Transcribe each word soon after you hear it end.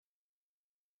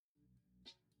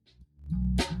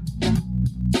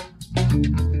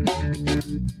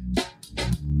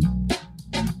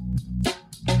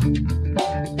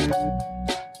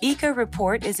Eco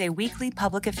Report is a weekly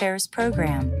public affairs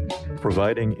program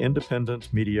providing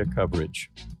independent media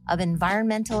coverage of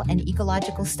environmental and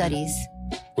ecological studies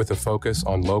with a focus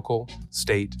on local,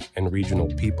 state, and regional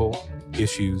people,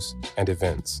 issues, and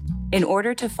events in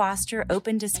order to foster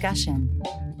open discussion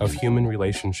of human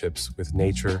relationships with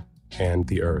nature and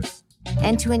the earth,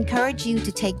 and to encourage you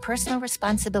to take personal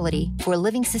responsibility for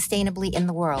living sustainably in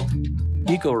the world.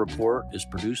 Eco Report is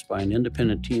produced by an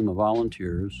independent team of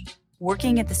volunteers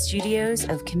working at the studios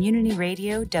of Community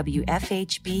Radio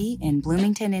WFHB in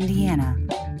Bloomington, Indiana,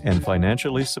 and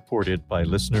financially supported by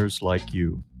listeners like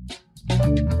you.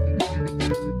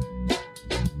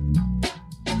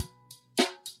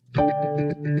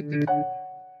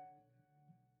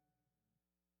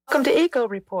 Welcome to Eco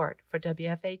Report for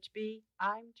WFHB.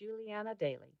 I'm Juliana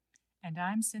Daly. And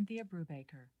I'm Cynthia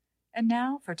Brubaker. And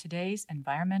now for today's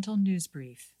environmental news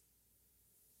brief.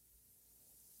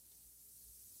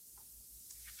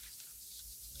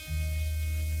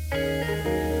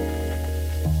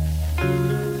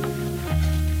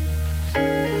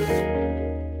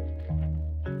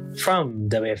 From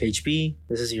WFHB,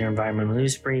 this is your environmental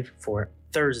news brief for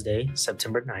Thursday,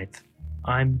 September 9th.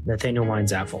 I'm Nathaniel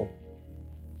Weinzaffel.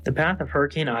 The path of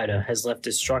Hurricane Ida has left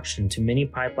destruction to many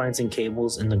pipelines and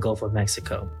cables in the Gulf of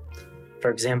Mexico.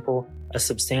 For example, a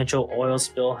substantial oil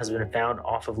spill has been found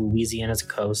off of Louisiana's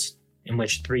coast, in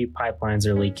which 3 pipelines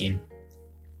are leaking.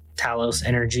 Talos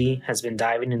Energy has been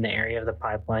diving in the area of the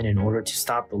pipeline in order to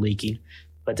stop the leaking,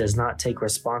 but does not take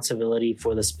responsibility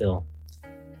for the spill.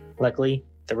 Luckily,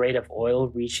 the rate of oil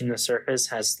reaching the surface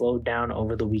has slowed down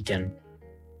over the weekend.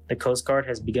 The Coast Guard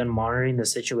has begun monitoring the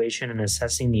situation and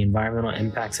assessing the environmental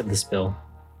impacts of the spill.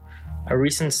 A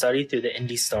recent study through the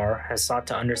IndyStar has sought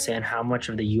to understand how much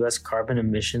of the U.S. carbon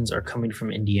emissions are coming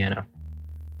from Indiana.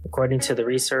 According to the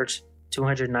research,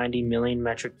 290 million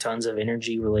metric tons of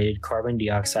energy-related carbon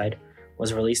dioxide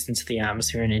was released into the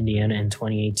atmosphere in Indiana in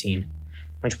 2018,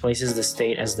 which places the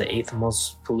state as the 8th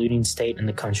most polluting state in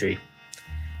the country.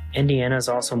 Indiana is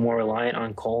also more reliant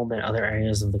on coal than other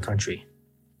areas of the country.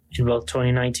 In both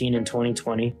 2019 and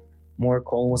 2020, more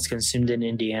coal was consumed in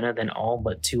Indiana than all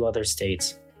but 2 other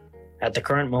states. At the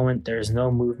current moment, there is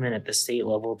no movement at the state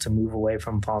level to move away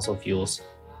from fossil fuels.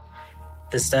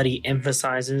 The study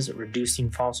emphasizes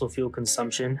reducing fossil fuel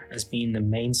consumption as being the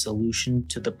main solution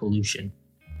to the pollution.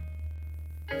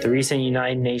 The recent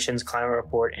United Nations climate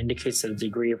report indicates that the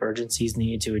degree of urgency is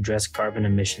needed to address carbon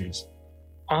emissions.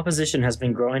 Opposition has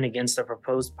been growing against a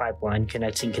proposed pipeline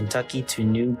connecting Kentucky to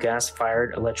new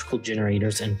gas-fired electrical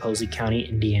generators in Posey County,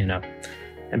 Indiana.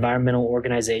 Environmental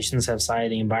organizations have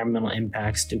cited the environmental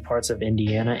impacts to parts of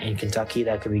Indiana and Kentucky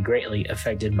that could be greatly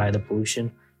affected by the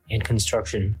pollution and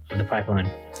construction of the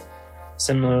pipeline.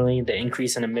 Similarly, the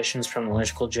increase in emissions from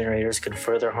electrical generators could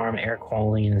further harm air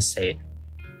quality in the state.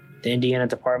 The Indiana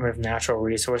Department of Natural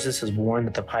Resources has warned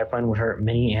that the pipeline would hurt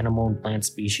many animal and plant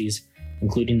species,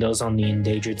 including those on the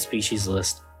endangered species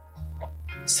list.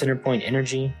 Centerpoint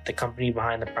Energy, the company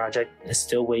behind the project, is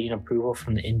still waiting approval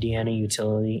from the Indiana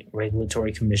Utility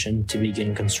Regulatory Commission to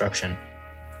begin construction.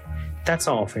 That's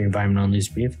all for your environmental news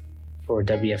brief. For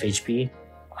WFHB,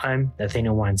 I'm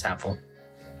Nathaniel Weinzaffel.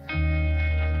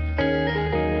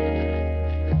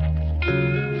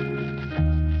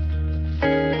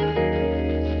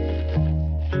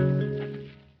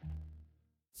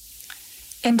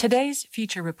 In today's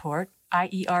feature report,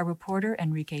 IER reporter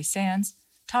Enrique Sanz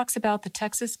talks about the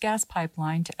Texas gas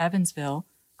pipeline to Evansville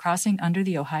crossing under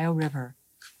the Ohio River.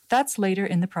 That's later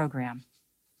in the program.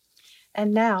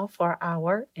 And now for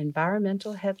our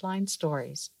environmental headline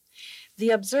stories.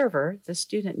 The Observer, the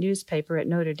student newspaper at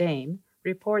Notre Dame,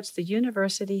 reports the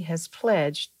university has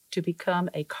pledged to become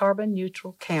a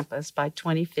carbon-neutral campus by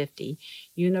 2050,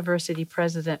 University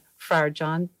President Friar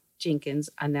John Jenkins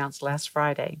announced last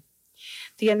Friday.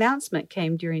 The announcement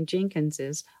came during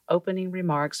Jenkins's opening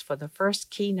remarks for the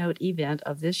first keynote event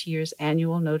of this year's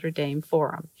annual Notre Dame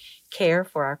Forum, Care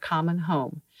for Our Common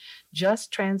Home,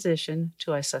 Just Transition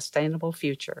to a Sustainable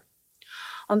Future.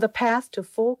 On the path to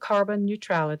full carbon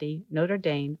neutrality, Notre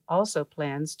Dame also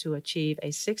plans to achieve a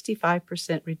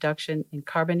 65% reduction in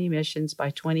carbon emissions by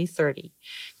 2030,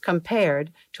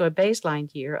 compared to a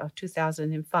baseline year of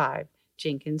 2005,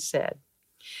 Jenkins said.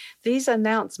 These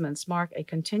announcements mark a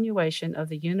continuation of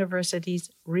the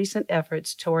university's recent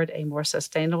efforts toward a more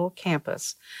sustainable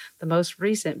campus, the most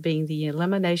recent being the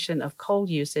elimination of coal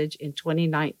usage in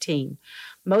 2019,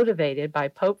 motivated by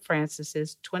Pope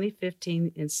Francis's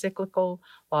 2015 encyclical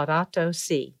Laudato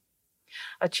Si.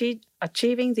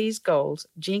 Achieving these goals,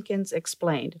 Jenkins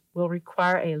explained, will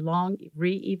require a long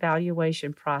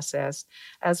re-evaluation process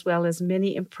as well as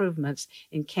many improvements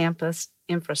in campus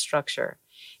infrastructure,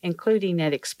 including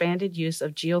an expanded use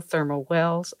of geothermal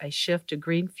wells, a shift to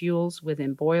green fuels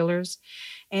within boilers,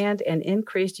 and an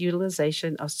increased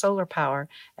utilization of solar power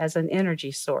as an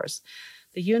energy source.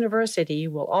 The university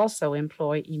will also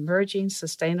employ emerging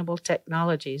sustainable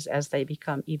technologies as they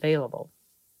become available.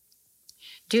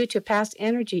 Due to past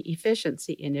energy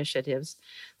efficiency initiatives,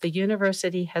 the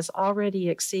university has already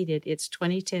exceeded its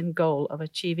 2010 goal of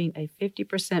achieving a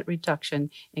 50%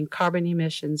 reduction in carbon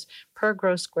emissions per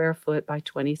gross square foot by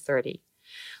 2030.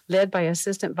 Led by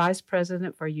Assistant Vice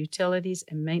President for Utilities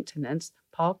and Maintenance,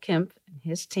 Paul Kempf and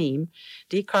his team,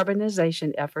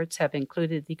 decarbonization efforts have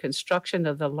included the construction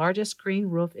of the largest green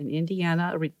roof in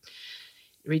Indiana,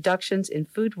 reductions in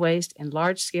food waste, and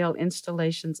large-scale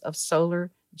installations of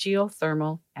solar,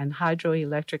 geothermal, and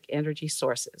hydroelectric energy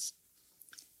sources.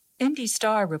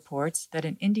 IndyStar reports that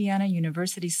an Indiana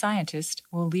University scientist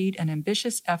will lead an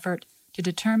ambitious effort to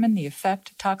determine the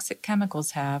effect toxic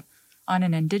chemicals have on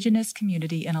an indigenous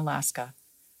community in Alaska,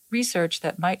 research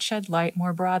that might shed light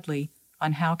more broadly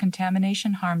on how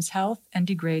contamination harms health and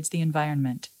degrades the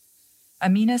environment.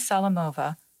 Amina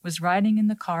Salamova was riding in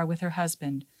the car with her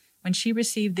husband when she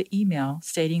received the email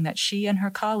stating that she and her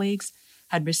colleagues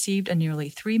had received a nearly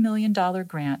 $3 million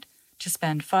grant to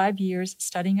spend 5 years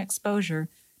studying exposure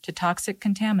to toxic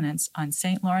contaminants on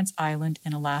St. Lawrence Island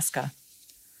in Alaska.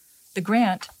 The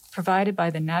grant, provided by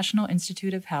the National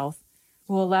Institute of Health,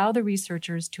 will allow the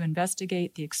researchers to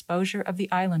investigate the exposure of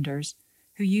the islanders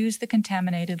who use the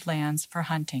contaminated lands for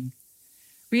hunting.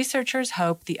 Researchers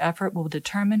hope the effort will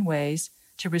determine ways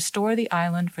to restore the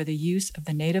island for the use of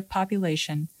the native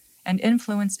population and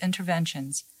influence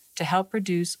interventions to help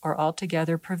reduce or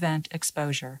altogether prevent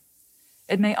exposure.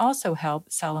 It may also help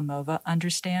Salamova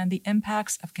understand the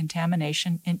impacts of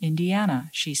contamination in Indiana,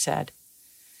 she said.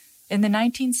 In the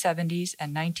 1970s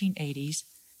and 1980s,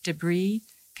 debris,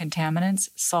 contaminants,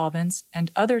 solvents,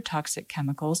 and other toxic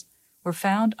chemicals were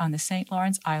found on the St.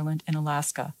 Lawrence Island in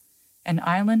Alaska, an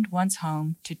island once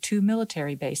home to 2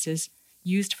 military bases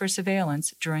used for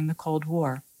surveillance during the Cold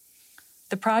War.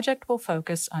 The project will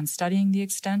focus on studying the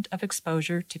extent of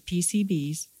exposure to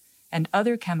PCBs and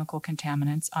other chemical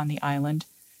contaminants on the island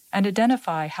and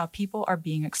identify how people are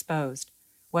being exposed,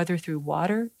 whether through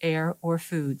water, air, or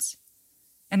foods.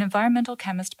 An environmental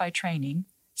chemist by training,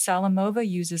 Salamova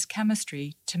uses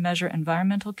chemistry to measure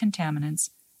environmental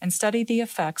contaminants and study the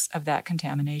effects of that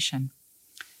contamination.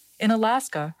 In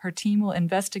Alaska, her team will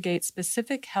investigate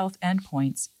specific health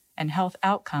endpoints and health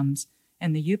outcomes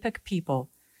in the Yupik people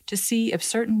to see if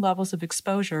certain levels of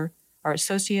exposure are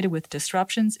associated with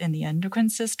disruptions in the endocrine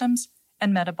systems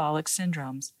and metabolic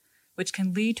syndromes, which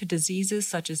can lead to diseases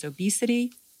such as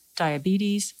obesity,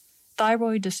 diabetes,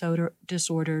 thyroid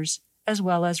disorders, as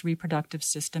well as reproductive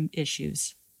system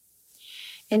issues.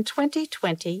 In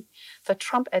 2020, the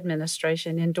Trump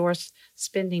administration endorsed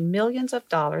spending millions of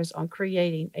dollars on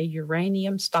creating a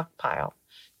uranium stockpile,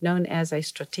 known as a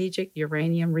strategic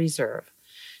uranium reserve,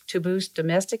 to boost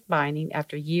domestic mining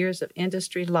after years of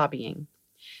industry lobbying.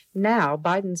 Now,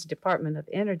 Biden's Department of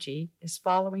Energy is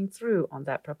following through on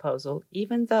that proposal,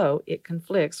 even though it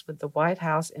conflicts with the White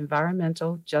House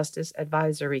Environmental Justice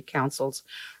Advisory Council's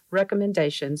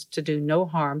recommendations to do no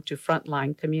harm to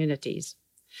frontline communities.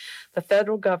 The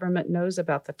federal government knows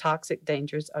about the toxic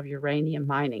dangers of uranium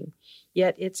mining,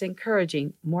 yet it's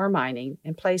encouraging more mining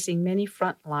and placing many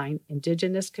frontline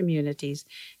indigenous communities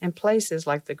in places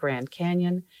like the Grand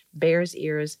Canyon, Bears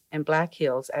Ears, and Black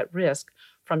Hills at risk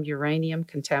from uranium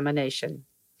contamination.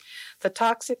 The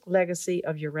toxic legacy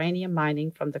of uranium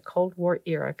mining from the Cold War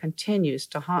era continues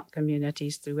to haunt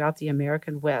communities throughout the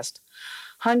American West.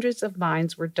 Hundreds of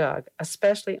mines were dug,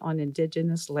 especially on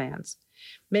indigenous lands.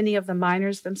 Many of the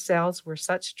miners themselves were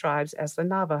such tribes as the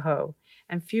Navajo,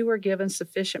 and few were given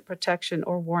sufficient protection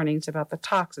or warnings about the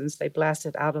toxins they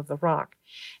blasted out of the rock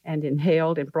and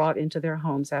inhaled and brought into their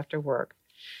homes after work.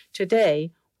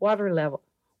 Today,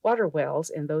 water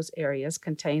wells in those areas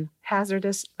contain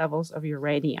hazardous levels of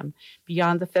uranium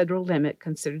beyond the federal limit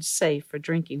considered safe for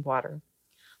drinking water.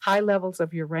 High levels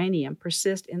of uranium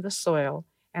persist in the soil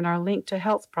and are linked to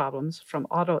health problems from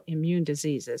autoimmune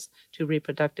diseases to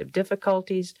reproductive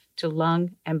difficulties to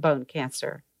lung and bone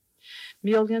cancer.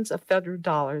 Millions of federal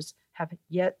dollars have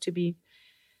yet to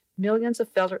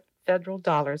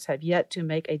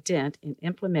make a dent in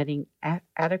implementing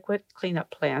adequate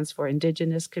cleanup plans for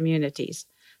indigenous communities.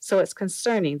 So it's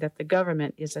concerning that the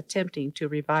government is attempting to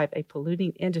revive a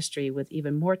polluting industry with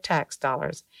even more tax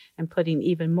dollars and putting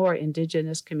even more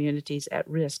indigenous communities at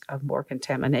risk of more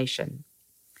contamination.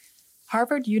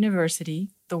 Harvard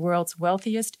University, the world's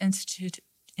wealthiest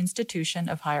institution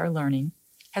of higher learning,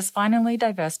 has finally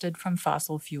divested from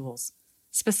fossil fuels.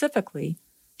 Specifically,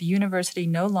 the university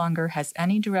no longer has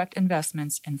any direct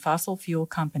investments in fossil fuel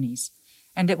companies,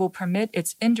 and it will permit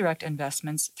its indirect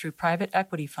investments through private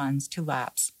equity funds to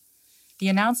lapse. The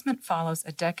announcement follows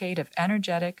a decade of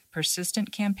energetic,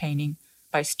 persistent campaigning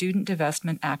by student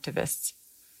divestment activists.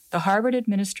 The Harvard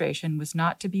administration was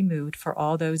not to be moved for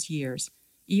all those years,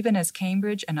 even as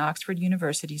Cambridge and Oxford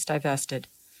universities divested.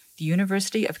 The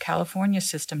University of California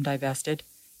system divested.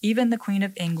 Even the Queen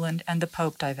of England and the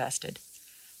Pope divested.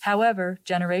 However,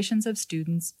 generations of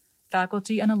students,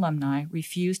 faculty, and alumni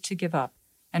refused to give up,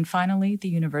 and finally the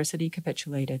university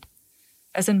capitulated.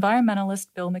 As environmentalist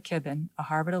Bill McKibben, a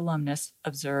Harvard alumnus,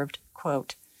 observed,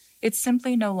 quote, "It's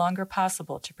simply no longer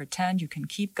possible to pretend you can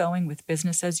keep going with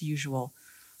business as usual.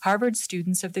 Harvard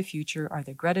students of the future are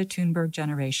the Greta Thunberg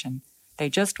generation. They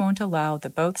just won't allow the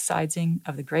both sidesing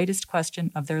of the greatest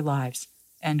question of their lives,"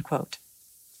 end quote.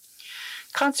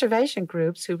 Conservation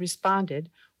groups who responded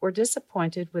were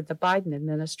disappointed with the Biden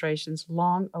administration's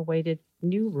long-awaited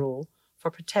new rule for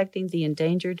protecting the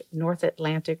endangered North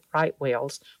Atlantic right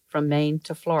whales from Maine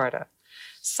to Florida,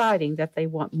 citing that they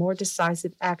want more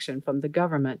decisive action from the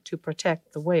government to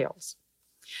protect the whales.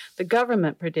 The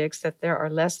government predicts that there are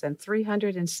less than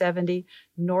 370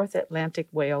 North Atlantic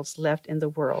whales left in the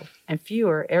world, and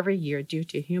fewer every year due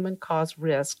to human-caused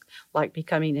risks like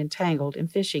becoming entangled in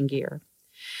fishing gear.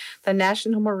 The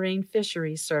National Marine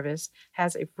Fisheries Service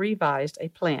has revised a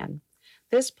plan.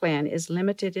 This plan is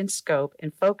limited in scope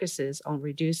and focuses on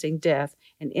reducing death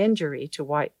and injury to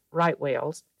right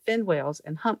whales, fin whales,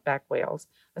 and humpback whales,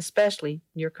 especially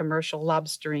near commercial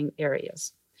lobstering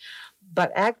areas.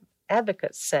 But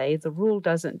advocates say the rule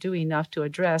doesn't do enough to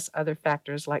address other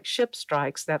factors like ship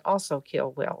strikes that also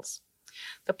kill whales.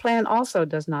 The plan also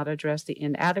does not address the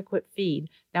inadequate feed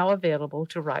now available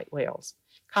to right whales.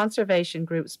 Conservation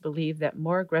groups believe that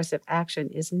more aggressive action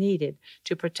is needed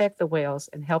to protect the whales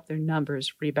and help their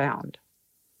numbers rebound.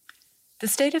 The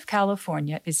state of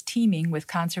California is teeming with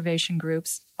conservation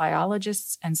groups,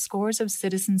 biologists, and scores of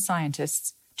citizen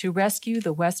scientists to rescue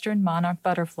the western monarch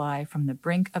butterfly from the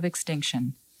brink of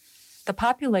extinction. The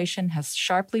population has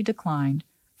sharply declined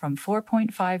from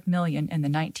 4.5 million in the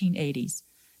 1980s,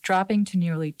 dropping to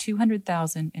nearly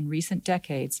 200,000 in recent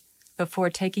decades, before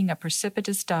taking a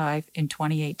precipitous dive in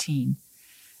 2018.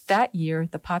 That year,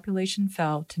 the population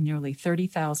fell to nearly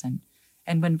 30,000,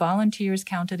 and when volunteers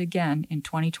counted again in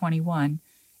 2021,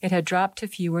 it had dropped to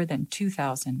fewer than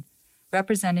 2,000,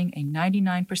 representing a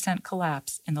 99%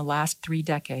 collapse in the last 3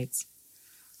 decades.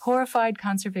 Horrified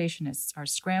conservationists are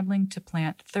scrambling to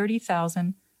plant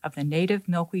 30,000 of the native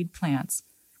milkweed plants,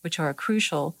 which are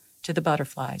crucial to the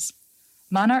butterflies.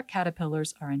 Monarch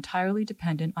caterpillars are entirely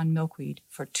dependent on milkweed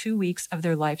for 2 weeks of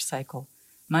their life cycle,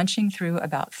 munching through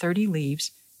about 30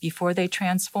 leaves before they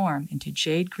transform into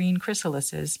jade-green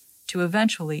chrysalises to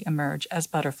eventually emerge as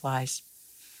butterflies.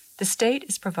 The state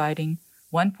is providing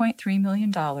 $1.3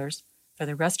 million for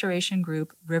the restoration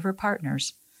group River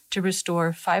Partners to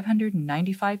restore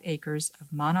 595 acres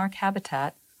of monarch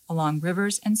habitat along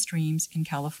rivers and streams in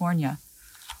California,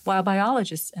 while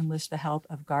biologists enlist the help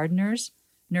of gardeners,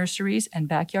 nurseries, and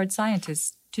backyard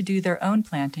scientists to do their own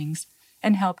plantings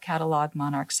and help catalog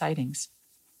monarch sightings.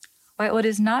 While it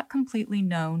is not completely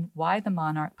known why the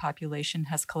monarch population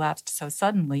has collapsed so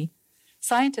suddenly,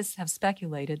 scientists have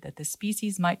speculated that the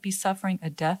species might be suffering a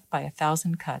death by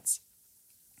 1,000 cuts.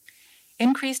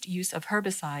 Increased use of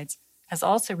herbicides has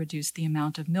also reduced the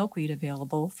amount of milkweed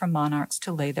available for monarchs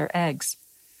to lay their eggs.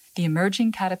 The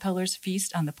emerging caterpillars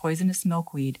feast on the poisonous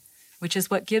milkweed, which is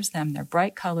what gives them their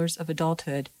bright colors of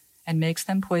adulthood and makes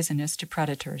them poisonous to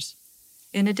predators.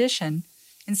 In addition,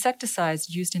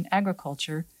 insecticides used in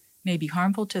agriculture may be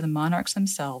harmful to the monarchs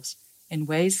themselves in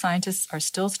ways scientists are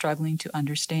still struggling to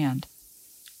understand.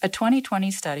 A 2020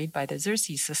 study by the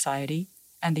Xerces Society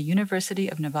and the University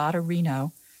of Nevada,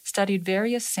 Reno studied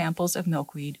various samples of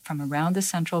milkweed from around the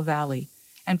Central Valley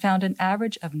and found an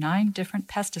average of 9 different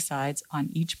pesticides on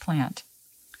each plant.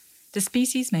 The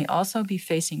species may also be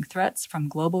facing threats from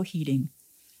global heating.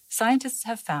 Scientists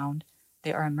have found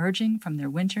they are emerging from their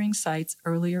wintering sites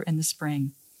earlier in the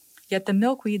spring, yet the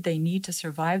milkweed they need to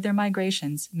survive their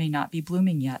migrations may not be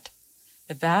blooming yet.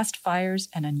 The vast fires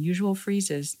and unusual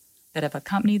freezes that have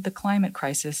accompanied the climate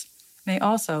crisis may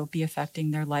also be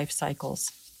affecting their life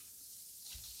cycles.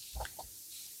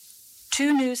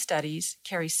 Two new studies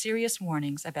carry serious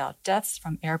warnings about deaths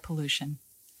from air pollution.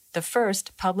 The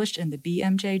first, published in the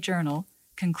BMJ Journal,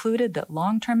 concluded that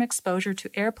long-term exposure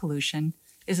to air pollution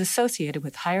is associated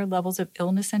with higher levels of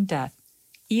illness and death,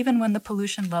 even when the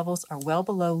pollution levels are well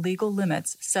below legal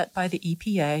limits set by the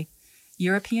EPA,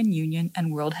 European Union,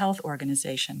 and World Health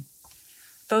Organization.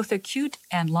 Both acute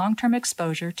and long-term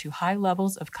exposure to high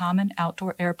levels of common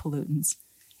outdoor air pollutants,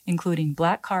 including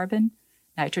black carbon,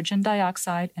 nitrogen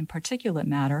dioxide, and particulate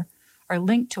matter, are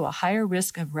linked to a higher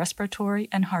risk of respiratory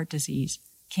and heart disease,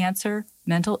 cancer,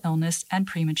 mental illness, and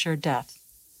premature death.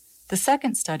 The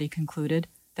second study concluded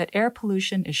that air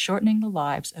pollution is shortening the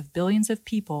lives of billions of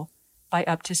people by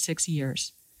up to 6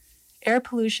 years. Air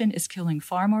pollution is killing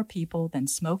far more people than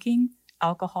smoking,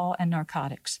 alcohol, and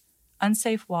narcotics,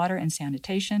 unsafe water and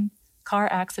sanitation, car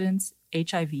accidents,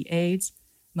 HIV/AIDS,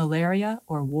 malaria,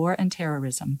 or war and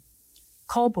terrorism.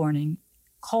 Coal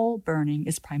burning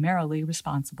is primarily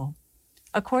responsible.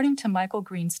 According to Michael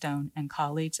Greenstone and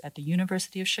colleagues at the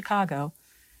University of Chicago,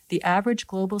 the average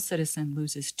global citizen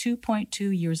loses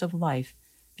 2.2 years of life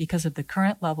because of the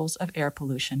current levels of air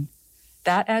pollution.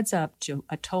 That adds up to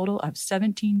a total of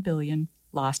 17 billion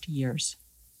lost years.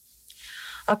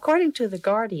 According to The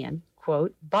Guardian,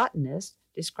 quote, botanists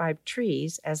describe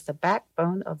trees as the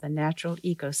backbone of the natural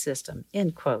ecosystem,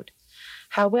 end quote.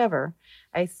 However,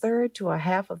 a third to a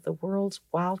half of the world's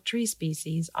wild tree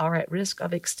species are at risk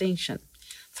of extinction,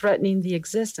 threatening the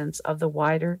existence of the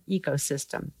wider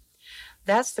ecosystem.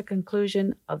 That's the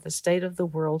conclusion of the State of the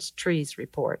World's Trees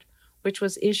report, which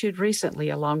was issued recently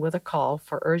along with a call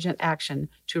for urgent action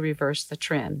to reverse the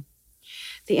trend.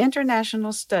 The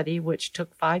international study, which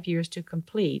took 5 years to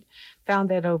complete, found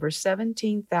that over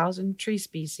 17,000 tree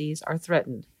species are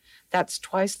threatened. That's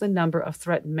twice the number of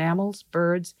threatened mammals,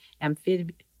 birds,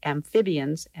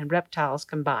 amphibians, and reptiles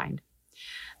combined.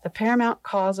 The paramount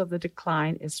cause of the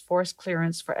decline is forest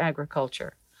clearance for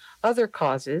agriculture. Other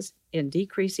causes, in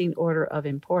decreasing order of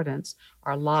importance,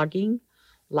 are logging,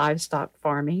 livestock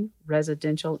farming,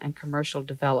 residential and commercial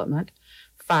development,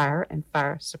 fire and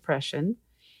fire suppression,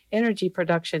 energy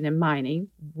production and mining,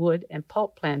 wood and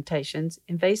pulp plantations,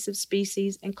 invasive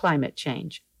species, and climate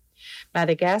change.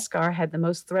 Madagascar had the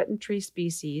most threatened tree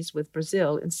species, with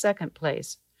Brazil in second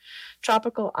place.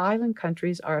 Tropical island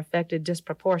countries are affected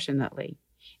disproportionately.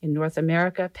 In North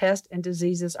America, pests and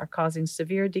diseases are causing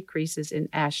severe decreases in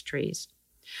ash trees.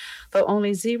 Though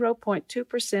only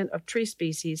 0.2% of tree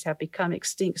species have become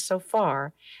extinct so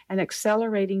far, an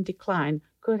accelerating decline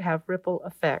could have ripple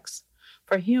effects.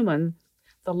 For humans,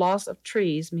 the loss of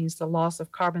trees means the loss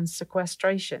of carbon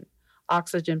sequestration,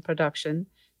 oxygen production,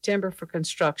 timber for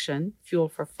construction, fuel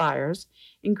for fires,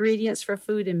 ingredients for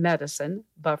food and medicine,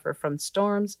 buffer from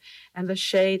storms, and the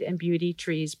shade and beauty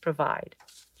trees provide.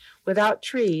 Without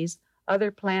trees,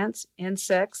 other plants,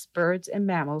 insects, birds, and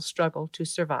mammals struggle to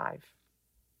survive.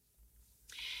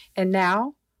 And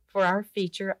now, for our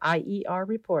feature, IER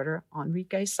reporter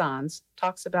Enrique Sanz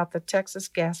talks about the Texas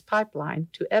gas pipeline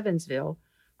to Evansville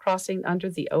crossing under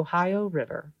the Ohio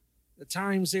River. The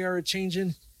times, they are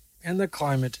a-changin', and the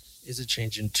climate is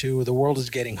a-changin' too. The world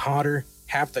is getting hotter,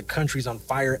 half the country's on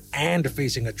fire and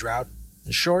facing a drought.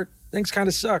 In short, things kind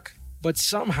of suck. But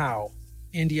somehow,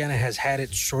 Indiana has had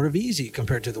it sort of easy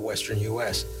compared to the western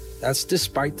U.S. That's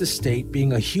despite the state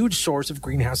being a huge source of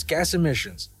greenhouse gas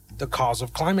emissions, the cause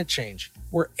of climate change.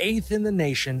 We're 8th in the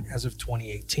nation as of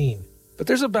 2018. But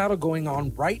there's a battle going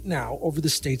on right now over the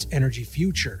state's energy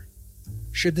future.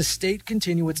 Should the state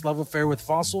continue its love affair with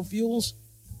fossil fuels,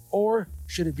 or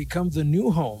should it become the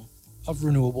new home of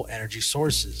renewable energy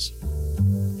sources?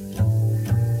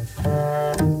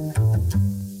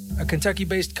 A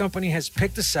Kentucky-based company has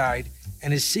picked a side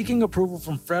and is seeking approval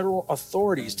from federal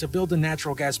authorities to build a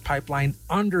natural gas pipeline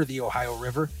under the Ohio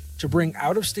River to bring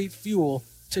out-of-state fuel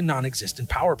to non-existent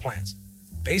power plants.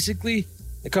 Basically,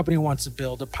 the company wants to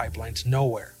build a pipeline to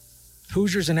nowhere.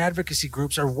 Hoosiers and advocacy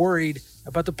groups are worried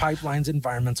about the pipeline's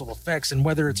environmental effects and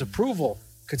whether its approval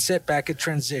could set back a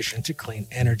transition to clean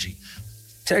energy.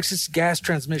 Texas Gas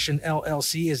Transmission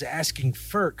LLC is asking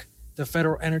FERC, the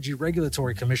Federal Energy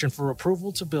Regulatory Commission, for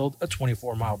approval to build a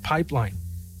 24-mile pipeline.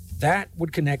 That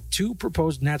would connect two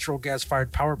proposed natural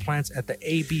gas-fired power plants at the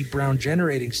A.B. Brown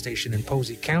Generating Station in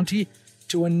Posey County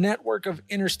to a network of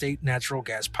interstate natural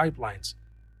gas pipelines.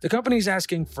 The company is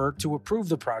asking FERC to approve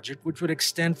the project, which would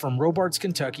extend from Robarts,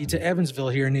 Kentucky to Evansville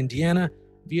here in Indiana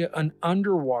via an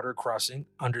underwater crossing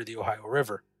under the Ohio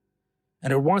River.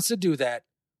 And it wants to do that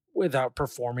without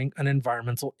performing an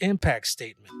environmental impact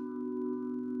statement.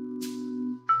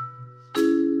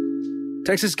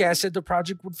 Texas Gas said the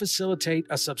project would facilitate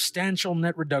a substantial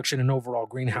net reduction in overall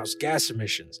greenhouse gas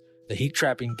emissions, the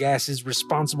heat-trapping gases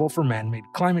responsible for man-made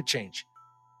climate change.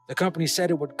 The company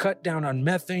said it would cut down on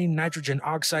methane, nitrogen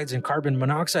oxides, and carbon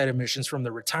monoxide emissions from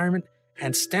the retirement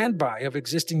and standby of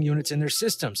existing units in their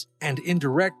systems, and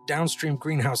indirect downstream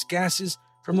greenhouse gases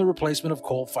from the replacement of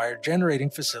coal-fired generating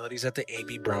facilities at the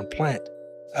A.B. Brown plant.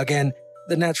 Again,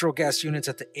 the natural gas units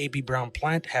at the A.B. Brown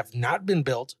plant have not been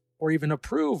built or even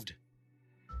approved.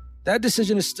 That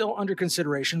decision is still under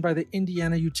consideration by the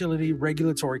Indiana Utility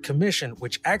Regulatory Commission,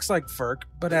 which acts like FERC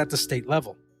but at the state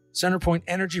level. CenterPoint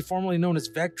Energy, formerly known as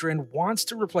Vectren, wants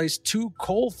to replace 2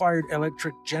 coal-fired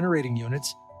electric generating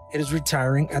units it is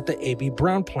retiring at the A.B.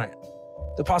 Brown plant.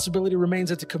 The possibility remains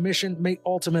that the commission may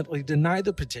ultimately deny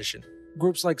the petition.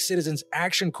 Groups like Citizens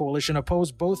Action Coalition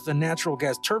oppose both the natural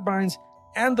gas turbines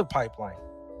and the pipeline.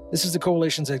 This is the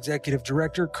coalition's executive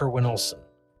director, Kerwin Olson.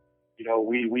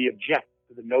 We object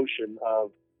to the notion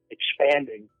of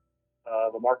expanding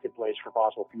the marketplace for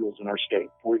fossil fuels in our state.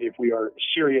 If we are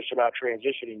serious about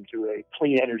transitioning to a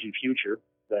clean energy future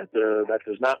that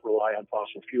does not rely on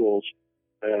fossil fuels,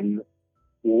 then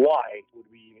why would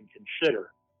we even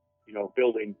consider,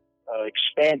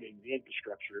 expanding the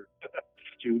infrastructure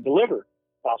to deliver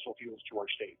fossil fuels to our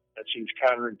state? That seems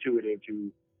counterintuitive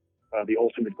to the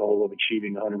ultimate goal of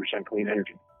achieving 100% clean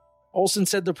energy. Olson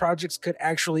said the projects could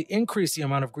actually increase the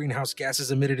amount of greenhouse gases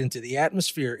emitted into the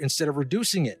atmosphere instead of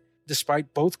reducing it,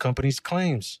 despite both companies'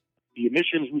 claims. The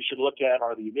emissions we should look at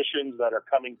are the emissions that are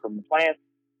coming from the plant,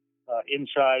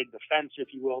 inside the fence,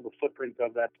 if you will, the footprint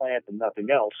of that plant, and nothing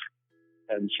else.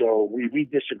 And so we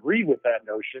disagree with that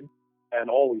notion and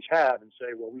always have, and say,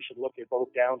 well, we should look at both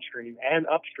downstream and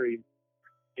upstream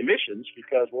emissions,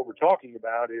 because what we're talking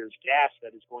about is gas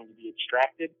that is going to be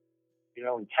extracted,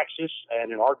 in Texas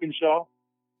and in Arkansas,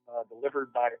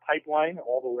 delivered by a pipeline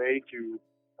all the way to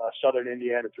southern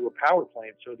Indiana to a power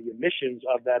plant. So the emissions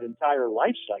of that entire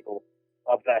life cycle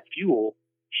of that fuel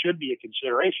should be a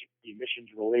consideration. The emissions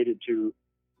related to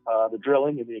the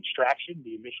drilling and the extraction,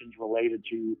 the emissions related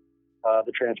to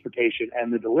the transportation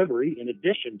and the delivery, in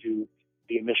addition to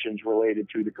the emissions related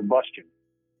to the combustion.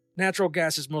 Natural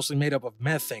gas is mostly made up of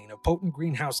methane, a potent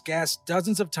greenhouse gas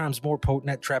dozens of times more potent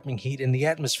at trapping heat in the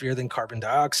atmosphere than carbon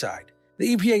dioxide.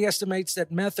 The EPA estimates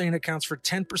that methane accounts for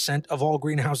 10% of all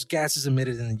greenhouse gases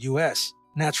emitted in the U.S.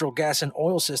 Natural gas and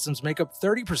oil systems make up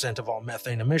 30% of all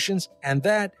methane emissions, and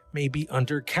that may be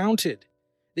undercounted.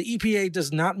 The EPA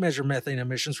does not measure methane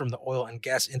emissions from the oil and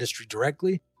gas industry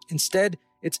directly. Instead,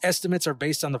 its estimates are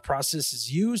based on the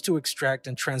processes used to extract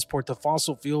and transport the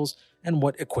fossil fuels and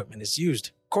what equipment is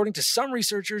used. According to some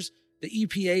researchers, the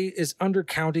EPA is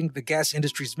undercounting the gas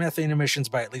industry's methane emissions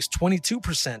by at least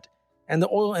 22% and the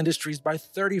oil industry's by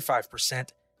 35%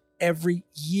 every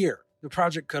year. The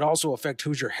project could also affect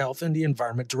Hoosier health and the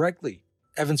environment directly.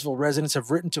 Evansville residents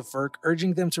have written to FERC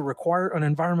urging them to require an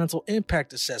environmental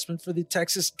impact assessment for the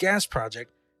Texas gas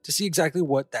project to see exactly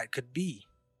what that could be.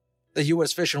 The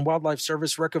U.S. Fish and Wildlife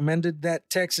Service recommended that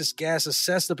Texas Gas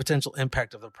assess the potential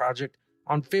impact of the project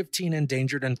on 15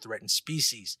 endangered and threatened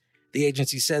species. The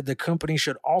agency said the company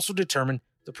should also determine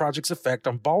the project's effect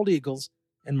on bald eagles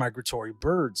and migratory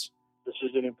birds. This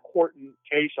is an important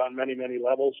case on many, many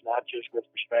levels, not just with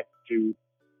respect to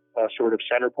sort of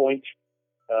CenterPoint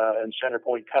and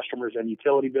CenterPoint customers and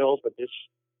utility bills, but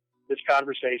this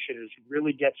conversation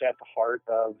really gets at the heart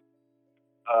of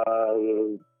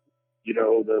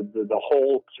the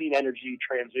whole clean energy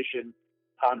transition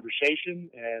conversation,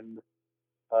 and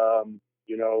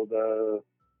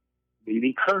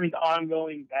the current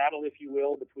ongoing battle, if you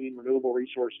will, between renewable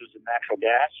resources and natural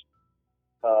gas,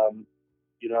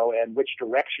 and which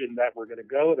direction that we're going to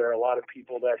go. There are a lot of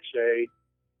people that say,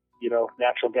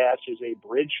 natural gas is a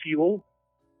bridge fuel,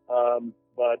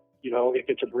 but if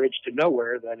it's a bridge to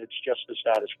nowhere, then it's just the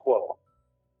status quo.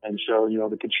 And so,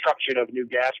 the construction of new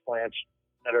gas plants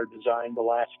that are designed the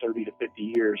last 30 to 50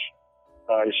 years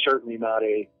is certainly not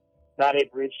a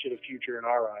bridge to the future in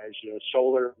our eyes.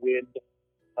 Solar, wind,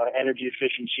 energy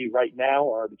efficiency right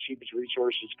now are the cheapest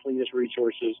resources, cleanest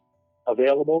resources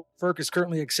available. FERC is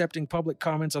currently accepting public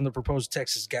comments on the proposed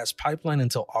Texas gas pipeline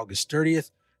until August 30th.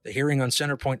 The hearing on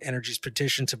CenterPoint Energy's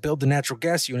petition to build the natural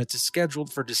gas units is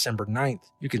scheduled for December 9th.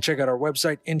 You can check out our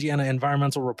website,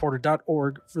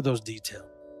 indianaenvironmentalreporter.org, for those details.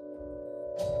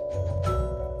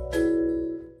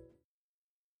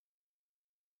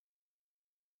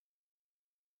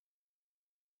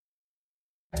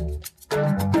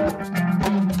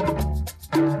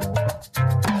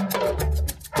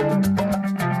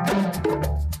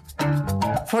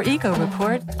 For Eco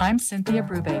Report, I'm Cynthia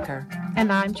Brubaker.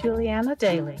 And I'm Juliana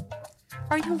Daly.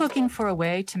 Are you looking for a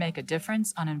way to make a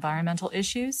difference on environmental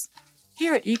issues?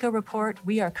 Here at Eco Report,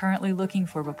 we are currently looking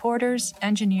for reporters,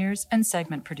 engineers, and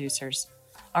segment producers.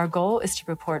 Our goal is to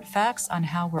report facts on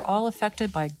how we're all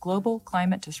affected by global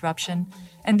climate disruption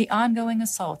and the ongoing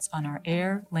assaults on our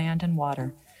air, land, and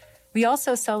water. We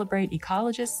also celebrate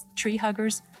ecologists, tree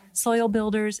huggers, soil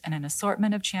builders, and an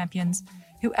assortment of champions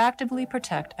who actively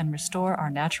protect and restore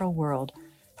our natural world,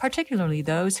 particularly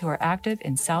those who are active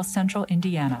in South Central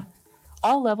Indiana.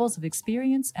 All levels of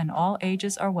experience and all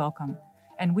ages are welcome,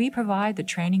 and we provide the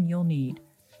training you'll need.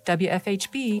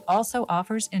 WFHB also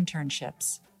offers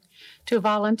internships. To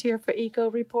volunteer for Eco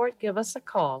Report, give us a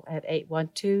call at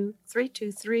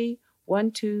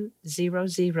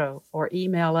 812-323-1200 or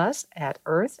email us at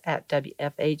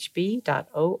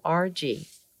earth@wfhb.org.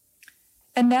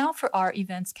 And now for our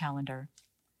events calendar.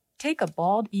 Take a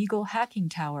bald eagle hacking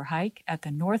tower hike at the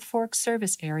North Fork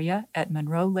Service Area at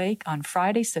Monroe Lake on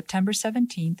Friday, September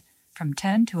 17th from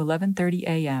 10 to 11:30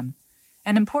 a.m.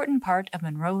 An important part of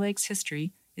Monroe Lake's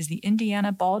history is the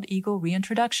Indiana Bald Eagle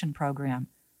Reintroduction Program.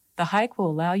 The hike will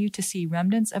allow you to see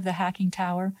remnants of the hacking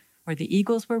tower where the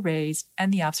eagles were raised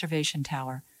and the observation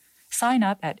tower. Sign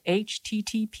up at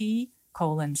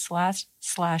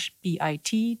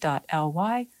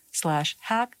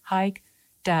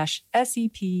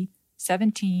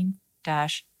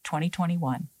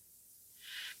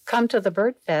Come to the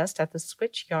Bird Fest at the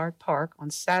Switchyard Park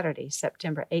on Saturday,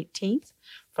 September 18th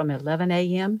from 11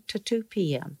 a.m. to 2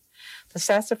 p.m. The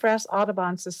Sassafras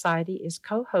Audubon Society is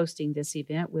co-hosting this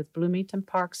event with Bloomington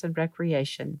Parks and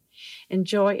Recreation.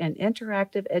 Enjoy an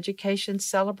interactive education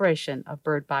celebration of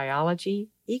bird biology,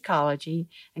 ecology,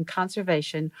 and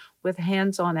conservation with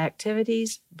hands-on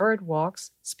activities, bird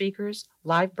walks, speakers,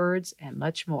 live birds, and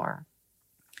much more.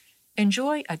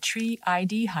 Enjoy a tree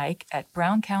ID hike at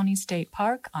Brown County State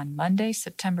Park on Monday,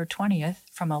 September 20th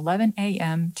from 11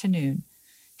 a.m. to noon.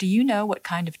 Do you know what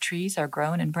kind of trees are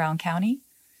grown in Brown County?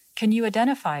 Can you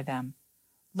identify them?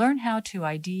 Learn how to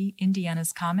ID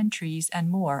Indiana's common trees and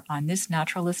more on this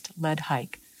naturalist-led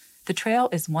hike. The trail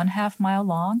is 1/2 mile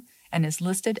long and is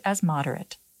listed as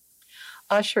moderate.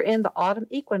 Usher in the autumn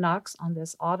equinox on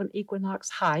this autumn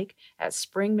equinox hike at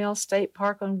Spring Mill State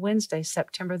Park on Wednesday,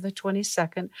 September the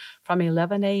 22nd from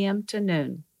 11 a.m. to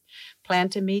noon. Plan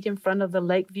to meet in front of the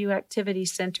Lakeview Activity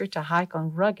Center to hike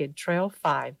on rugged Trail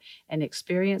 5 and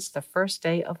experience the first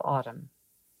day of autumn.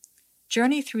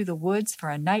 Journey through the woods for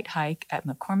a night hike at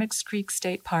McCormick's Creek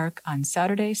State Park on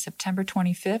Saturday, September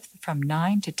 25th from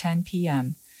 9 to 10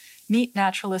 p.m. Meet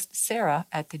naturalist Sarah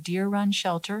at the Deer Run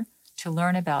Shelter to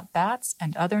learn about bats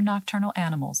and other nocturnal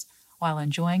animals while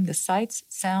enjoying the sights,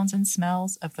 sounds, and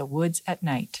smells of the woods at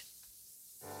night.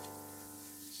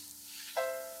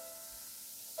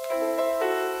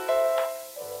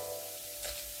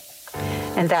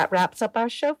 And that wraps up our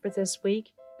show for this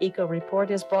week. Eco Report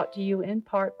is brought to you in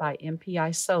part by MPI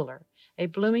Solar, a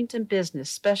Bloomington business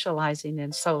specializing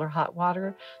in solar hot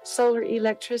water, solar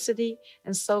electricity,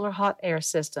 and solar hot air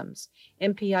systems.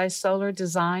 MPI Solar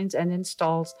designs and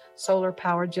installs solar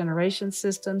power generation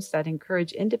systems that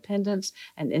encourage independence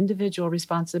and individual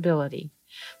responsibility.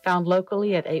 Found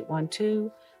locally at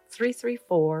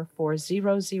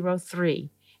 812-334-4003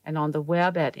 and on the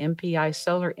web at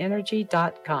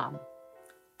mpisolarenergy.com.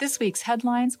 This week's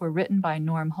headlines were written by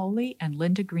Norm Holy and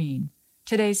Linda Greene.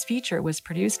 Today's feature was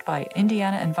produced by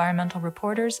Indiana environmental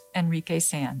reporters Enrique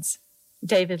Sands.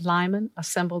 David Lyman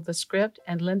assembled the script,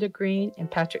 and Linda Greene and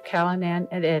Patrick Callanan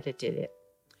edited it.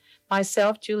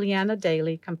 Myself, Juliana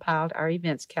Daly, compiled our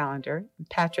events calendar, and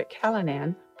Patrick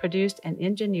Callanan produced and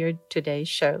engineered today's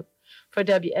show. For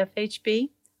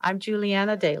WFHB, I'm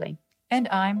Juliana Daly. And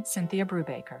I'm Cynthia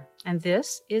Brubaker. And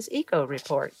this is Eco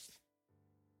Report.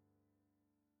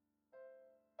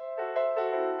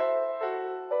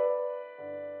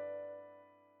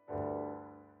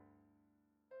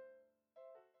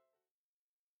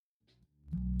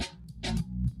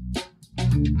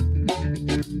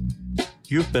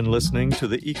 You've been listening to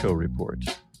the Eco Report,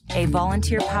 a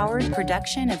volunteer-powered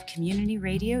production of Community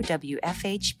Radio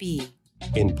WFHB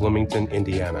in Bloomington,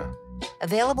 Indiana.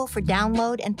 Available for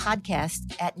download and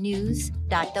podcast at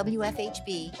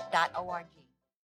news.wfhb.org.